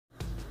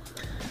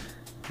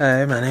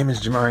Hi, my name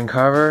is Jamarin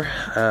Carver.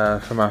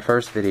 For my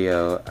first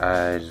video,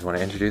 I just want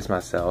to introduce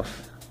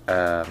myself.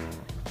 I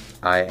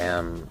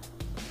am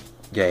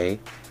gay.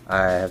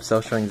 I have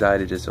social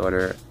anxiety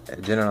disorder,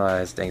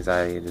 generalized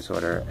anxiety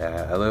disorder.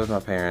 I live with my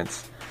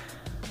parents.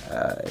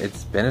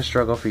 It's been a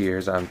struggle for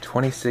years. I'm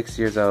 26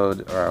 years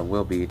old, or I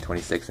will be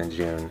 26 in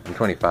June. I'm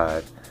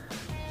 25.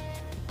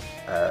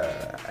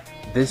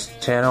 This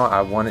channel,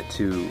 I want it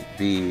to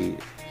be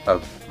a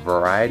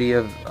variety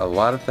of a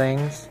lot of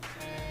things.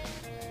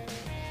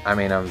 I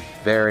mean, I'm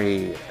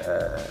very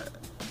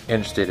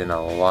interested in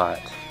a lot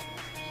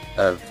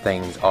of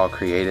things, all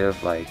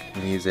creative, like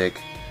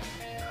music,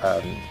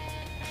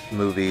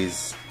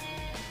 movies,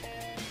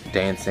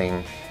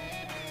 dancing,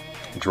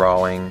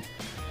 drawing,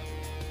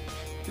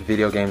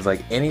 video games,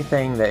 like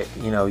anything that,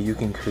 you know, you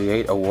can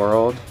create a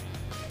world,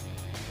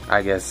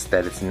 I guess,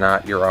 that it's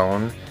not your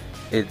own.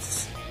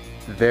 It's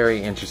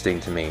very interesting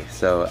to me,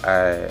 so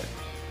I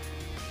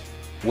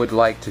would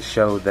like to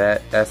show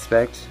that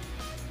aspect.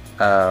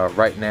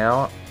 Right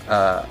now,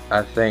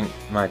 I think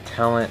my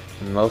talent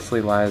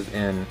mostly lies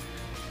in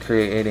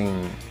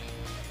creating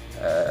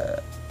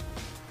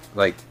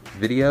like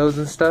videos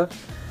and stuff.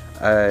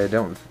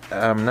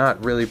 I'm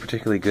not really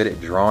particularly good at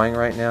drawing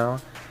right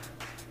now.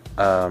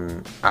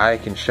 I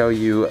can show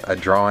you a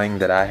drawing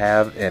that I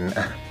have, and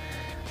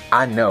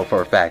I know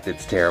for a fact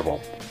it's terrible.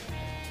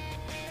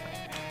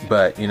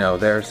 But, you know,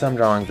 there are some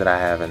drawings that I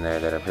have in there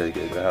that are pretty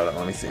good. But hold on,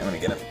 let me see, let me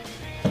get them.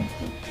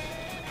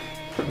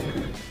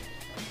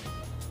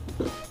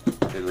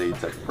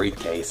 It's a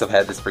briefcase. I've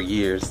had this for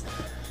years.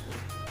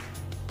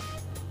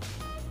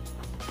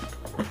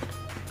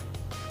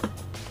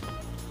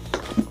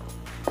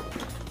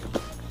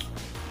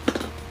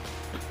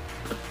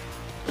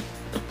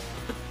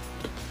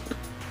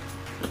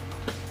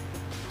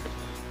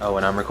 Oh,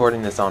 and I'm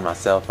recording this on my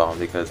cell phone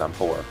because I'm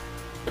poor.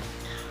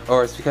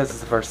 Or it's because it's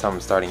the first time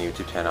I'm starting a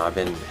YouTube channel. I've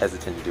been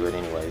hesitant to do it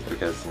anyways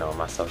because, you know,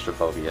 my social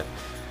phobia.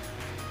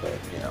 But,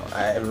 you know,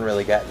 I haven't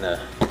really got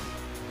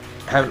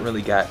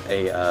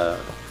a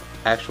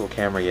actual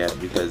camera yet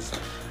because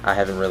I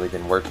haven't really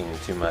been working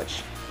too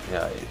much. You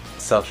know,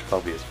 social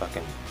phobia is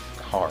fucking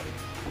hard.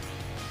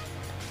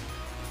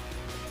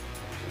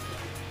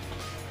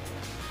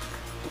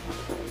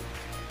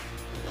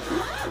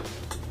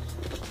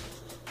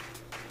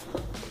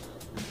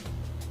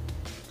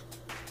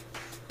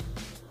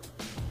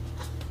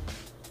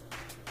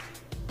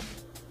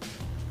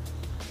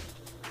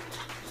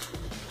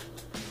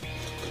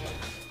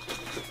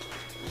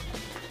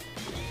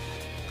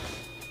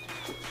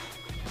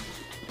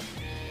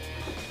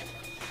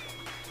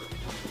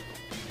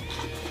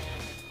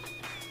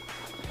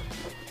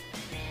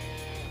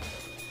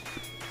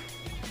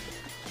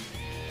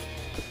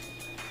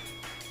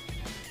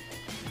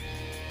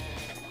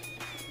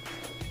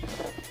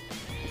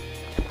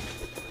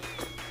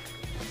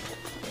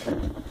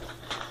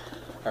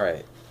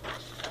 Alright,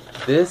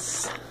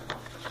 this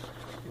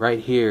right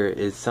here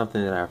is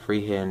something that I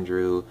freehand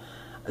drew.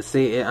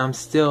 See, I'm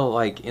still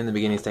like in the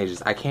beginning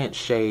stages. I can't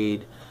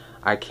shade,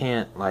 I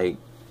can't like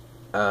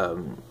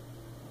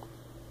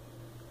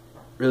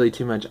really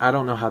too much. I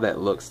don't know how that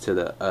looks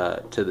to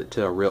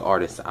a real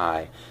artist's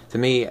eye. To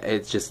me,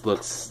 it just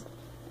looks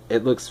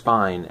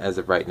fine as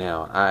of right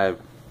now. I've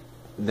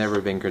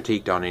never been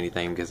critiqued on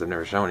anything because I've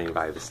never shown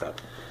anybody this stuff.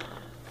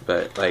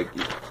 But like,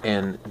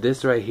 and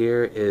this right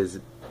here is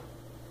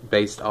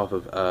based off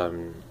of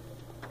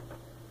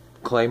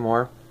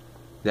Claymore,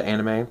 the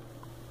anime.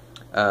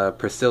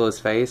 Priscilla's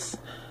face.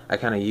 I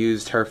kind of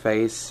used her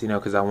face, you know,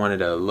 because I wanted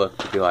to look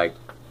to be like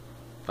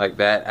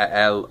that.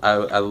 I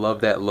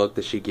love that look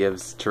that she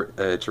gives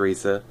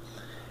Teresa,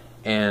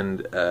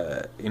 and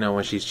you know,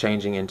 when she's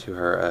changing into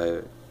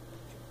her,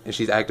 and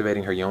she's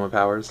activating her Yoma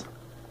powers.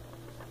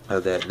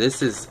 That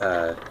this is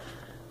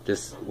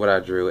just what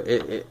I drew.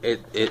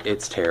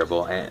 It's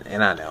terrible,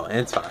 and I know, and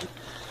it's fine.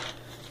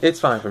 It's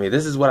fine for me.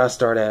 This is what I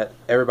start at.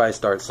 Everybody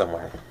starts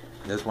somewhere.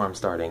 This is where I'm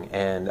starting,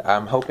 and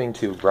I'm hoping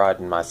to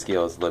broaden my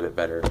skills a little bit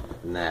better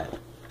than that.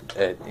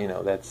 You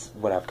know, that's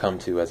what I've come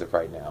to as of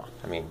right now.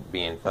 I mean,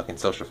 being fucking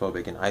social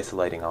phobic and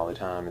isolating all the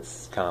time,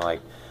 it's kind of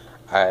like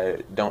I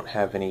don't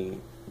have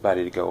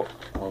anybody to go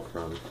off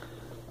from.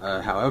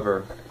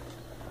 However,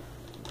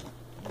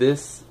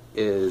 this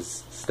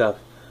is stuff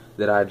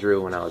that I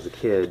drew when I was a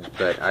kid,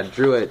 but I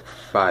drew it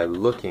by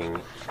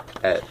looking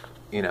at,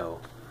 you know,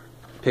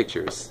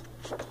 pictures.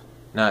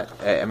 Not,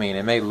 I mean,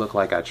 it may look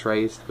like I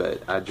traced,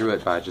 but I drew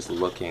it by just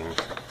looking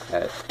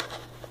at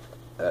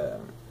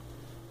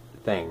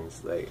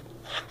things, like,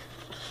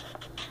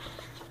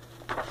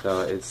 so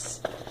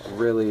it's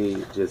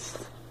really just,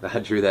 I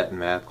drew that in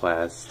math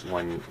class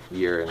one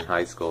year in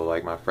high school,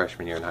 like my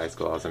freshman year in high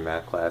school. I was in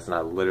math class, and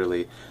I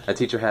literally, a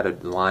teacher had a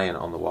lion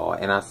on the wall,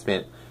 and I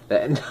spent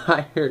that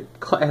entire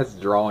class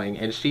drawing,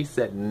 and she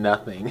said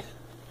nothing.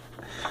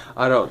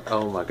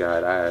 Oh my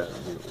god,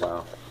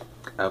 wow.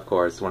 Of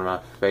course, one of my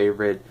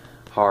favorite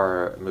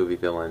horror movie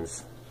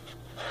villains,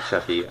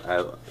 Chucky.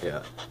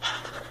 Yeah.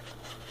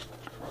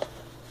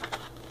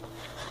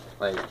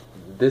 Like,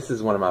 this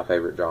is one of my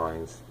favorite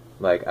drawings.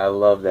 Like, I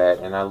love that,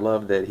 and I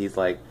love that he's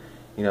like,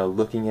 you know,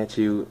 looking at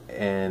you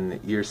and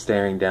you're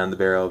staring down the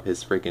barrel of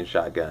his freaking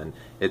shotgun.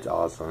 It's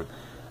awesome.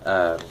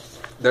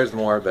 There's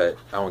more, but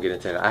I won't get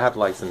into it. I have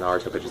like some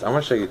Naruto pictures. I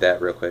want to show you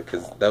that real quick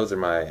because those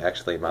are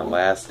actually my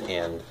last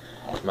and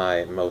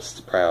my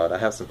most proud. I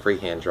have some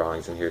freehand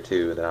drawings in here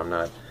too that I'm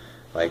not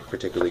like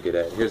particularly good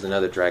at. Here's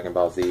another Dragon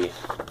Ball Z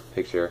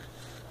picture.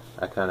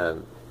 I kind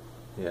of,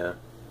 yeah,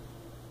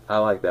 I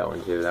like that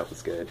one too. That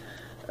was good.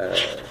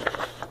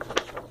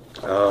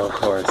 Oh, of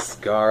course,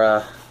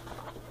 Gaara.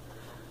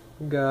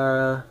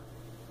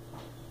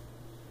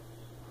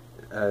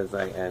 I was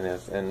like, and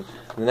the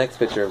next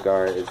picture of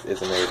Gaara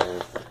is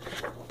amazing.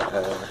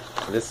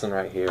 This one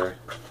right here,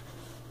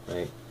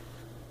 like,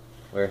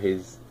 where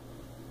he's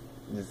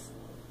just,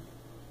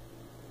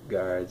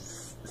 Gaara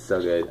is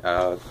so good.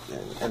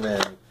 And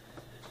then,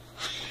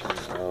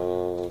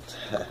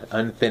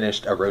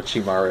 unfinished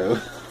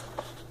Orochimaru.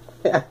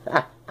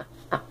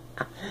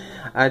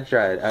 I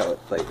tried.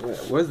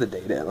 Where's the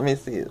date at? Let me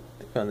see it.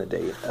 I found the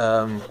date. I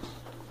don't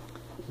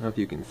know if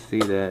you can see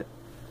that.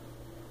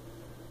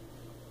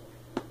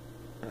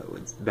 Oh,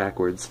 it's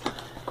backwards.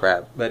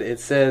 Crap. But it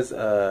says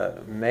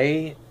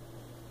May.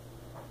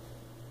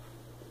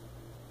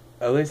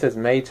 Oh, it says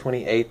May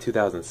 28th,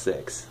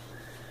 2006.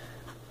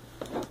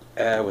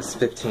 I was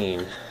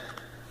 15.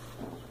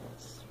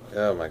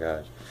 Oh my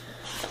gosh.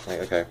 Like,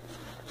 okay.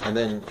 And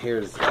then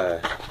here's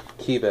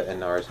Kiba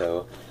and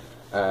Naruto.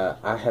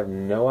 I have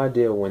no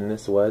idea when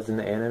this was in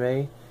the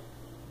anime.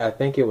 I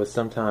think it was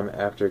sometime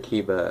after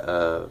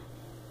Kiba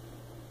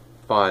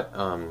fought,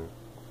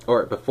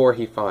 or before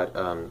he fought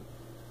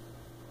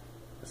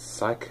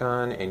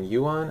Saikan and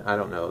Yuan. I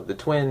don't know. The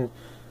twin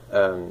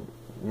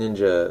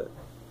ninja,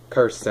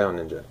 cursed sound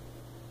ninja.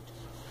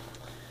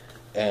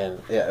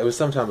 And yeah, it was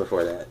sometime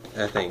before that,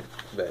 I think.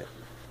 But